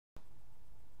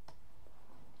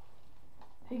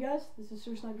Hey guys, this is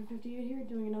Stag15 here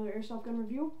doing another airsoft gun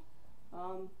review.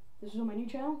 This is on my new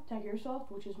channel, TECairsoft,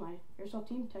 which is my airsoft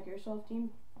team,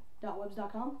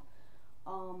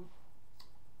 TECairsoftteam.webs.com.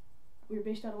 We are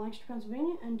based out of Lancaster,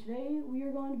 Pennsylvania, and today we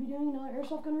are going to be doing another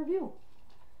airsoft gun review.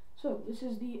 So this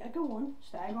is the Echo1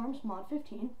 Stag Arms Mod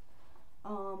 15.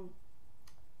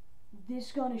 This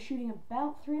gun is shooting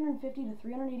about 350 to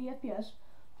 380 FPS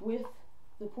with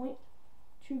the .2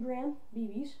 gram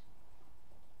BBs.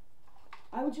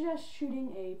 I would suggest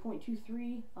shooting a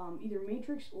 .23 either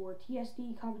Matrix or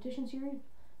TSD competition series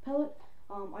pellet.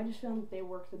 I just found that they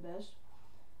work the best.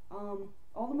 All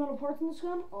the metal parts in this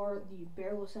gun are the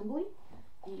barrel assembly,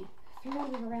 the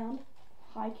 300 round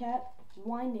high cat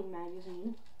winding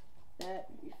magazine that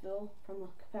you fill from the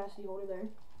capacity holder there.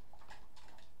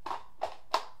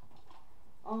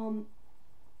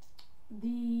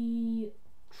 The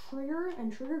trigger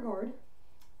and trigger guard,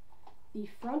 the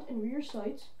front and rear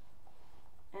sights,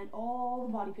 and all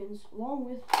the body pins, along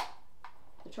with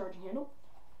the charging handle,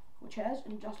 which has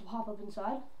an adjustable hop-up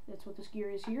inside. That's what this gear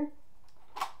is here.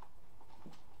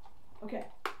 Okay,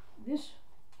 this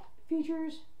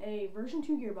features a version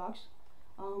 2 gearbox,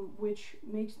 which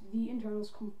makes the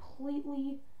internals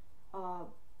completely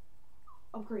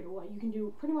upgradable. You can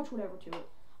do pretty much whatever to it.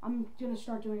 I'm going to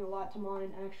start doing a lot to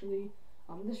mine, actually.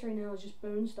 This right now is just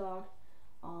bone stock.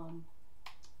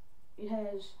 It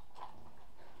has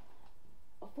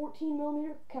a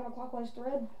 14mm counterclockwise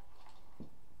thread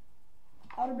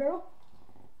outer barrel.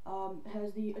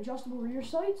 Has the adjustable rear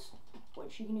sights,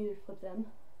 which you can either flip them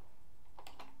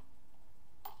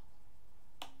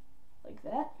like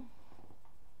that.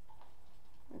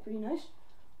 They're pretty nice,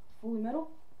 fully metal,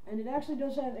 and it actually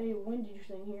does have a windage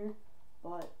thing here,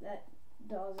 but that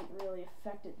doesn't really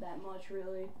affect it that much,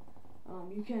 really.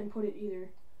 You can put it either,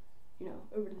 you know,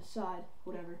 over to the side,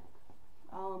 whatever.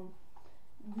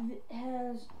 It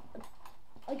has,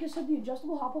 like I said, the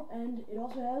adjustable hop-up, and it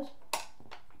also has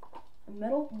a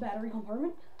metal battery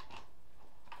compartment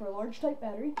for a large type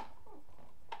battery, which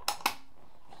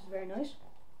is very nice.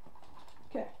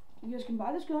 Okay, you guys can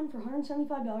buy this gun for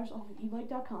 $175 off of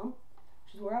ebike.com,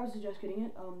 which is where I would suggest getting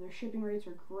it. Their shipping rates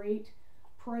are great,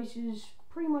 prices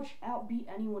pretty much outbeat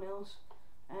anyone else,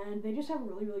 and they just have a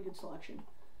really, really good selection.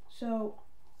 So,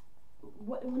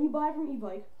 when you buy it from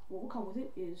ebike, what will come with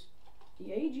it is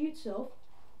the AEG itself,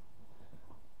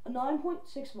 a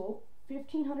 9.6 volt,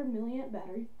 1500 milliamp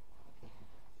battery,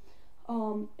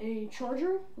 a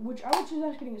charger, which I would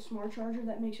suggest getting a smart charger.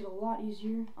 That makes it a lot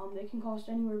easier. They can cost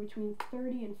anywhere between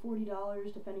 $30 and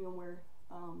 $40 depending on where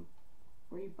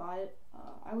you buy it.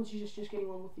 I would suggest just getting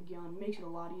one with the gun. Makes it a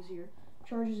lot easier.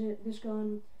 Charges it. This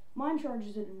gun, mine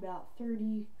charges it in about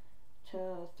 30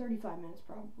 to 35 minutes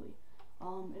probably.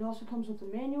 It also comes with a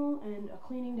manual and a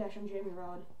cleaning and jamming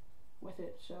rod with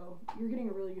it, so you're getting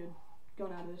a really good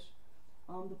gun out of this.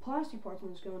 The plastic parts in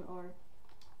this gun are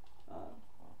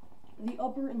the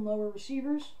upper and lower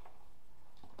receivers,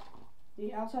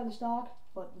 the outside of the stock,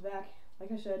 but the back,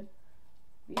 like I said,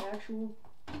 the actual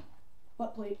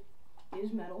butt plate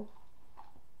is metal,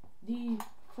 the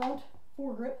front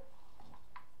foregrip,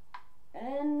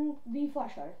 and the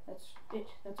flash hider. That's it.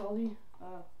 That's all the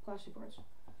plastic parts.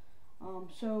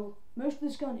 So most of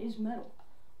this gun is metal.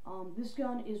 This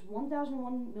gun is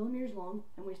 1001 millimeters long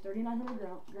and weighs 3,900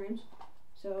 grams,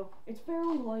 so it's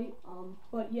fairly light,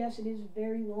 but yes, it is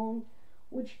very long,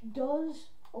 which does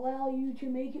allow you to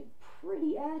make it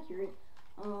pretty accurate.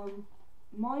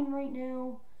 Mine right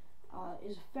now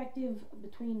is effective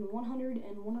between 100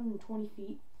 and 120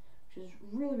 feet, which is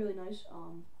really, really nice.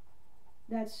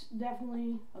 That's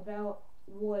definitely about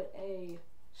what a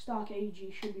stock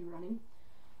AEG should be running.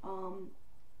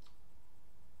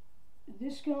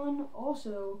 This gun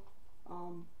also,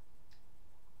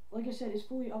 like I said, is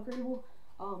fully upgradable.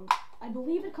 I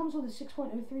believe it comes with a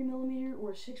 6.03mm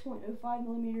or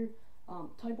 6.05mm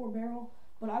Type or barrel,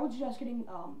 but I would suggest getting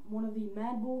one of the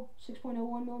Mad Bull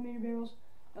 6.01mm barrels,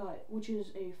 which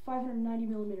is a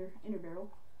 590mm inner barrel,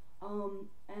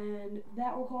 and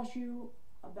that will cost you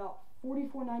about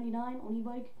 $44.99 on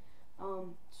ebike.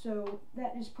 So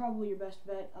that is probably your best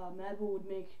bet. Mad Bull would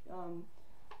make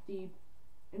the,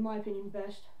 in my opinion,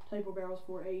 best Type O barrels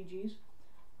for AEGs.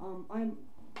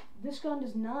 This gun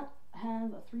does not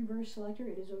have a 3-burst selector.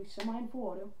 It is a semi and full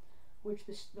auto, which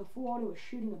the full auto is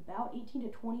shooting about 18 to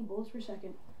 20 bullets per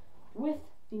second with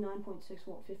the 9.6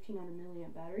 volt 1500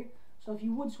 milliamp battery. So if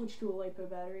you would switch to a LiPo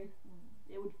battery,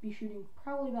 it would be shooting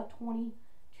probably about 20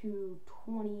 to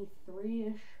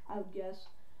 23-ish, I would guess.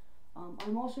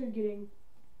 I'm also getting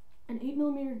an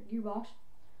 8mm gearbox,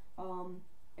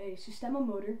 a Sistema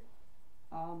motor,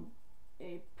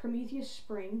 a Prometheus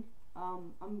spring,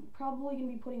 I'm probably going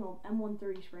to be putting an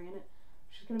M130 spring in it,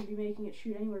 which is going to be making it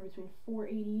shoot anywhere between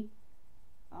 480,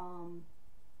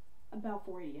 about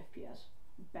 480 FPS,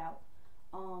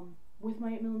 with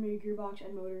my 8mm gearbox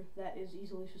and motor that is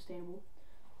easily sustainable.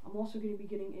 I'm also going to be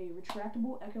getting a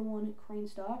retractable Echo1 crane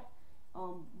stock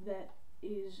that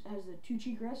has the 2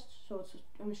 cheek rests, so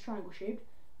it's triangle shaped.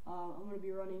 I'm going to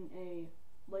be running a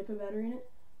LiPo battery in it,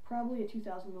 probably a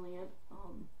 2000 milliamp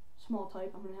small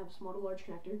type. I'm going to have a small to large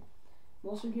connector. I'm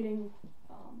also getting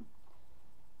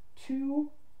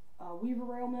 2 Weaver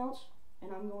rail mounts,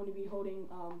 and I'm going to be holding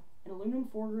an aluminum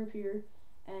foregrip here,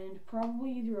 and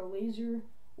probably either a laser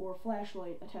or a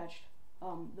flashlight attached.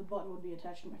 The button would be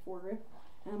attached to my foregrip.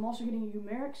 And I'm also getting a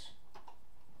Umerix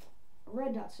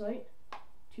red dot sight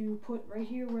to put right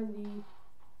here where the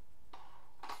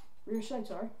rear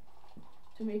sights are,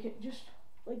 to make it just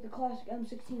like the classic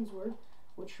M16s were,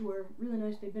 which were really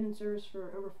nice. They've been in service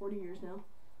for over 40 years now.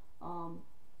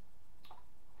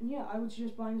 And yeah, I would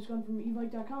suggest buying this gun from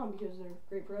evike.com because they're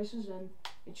great prices, and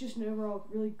it's just an overall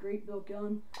really great built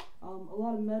gun. A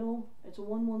lot of metal. It's a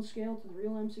 1:1 scale to the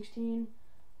real M16.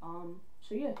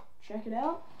 So yeah, check it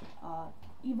out.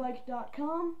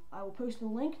 evike.com. I will post the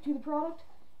link to the product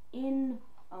in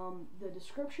the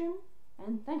description.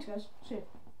 And thanks, guys. See ya.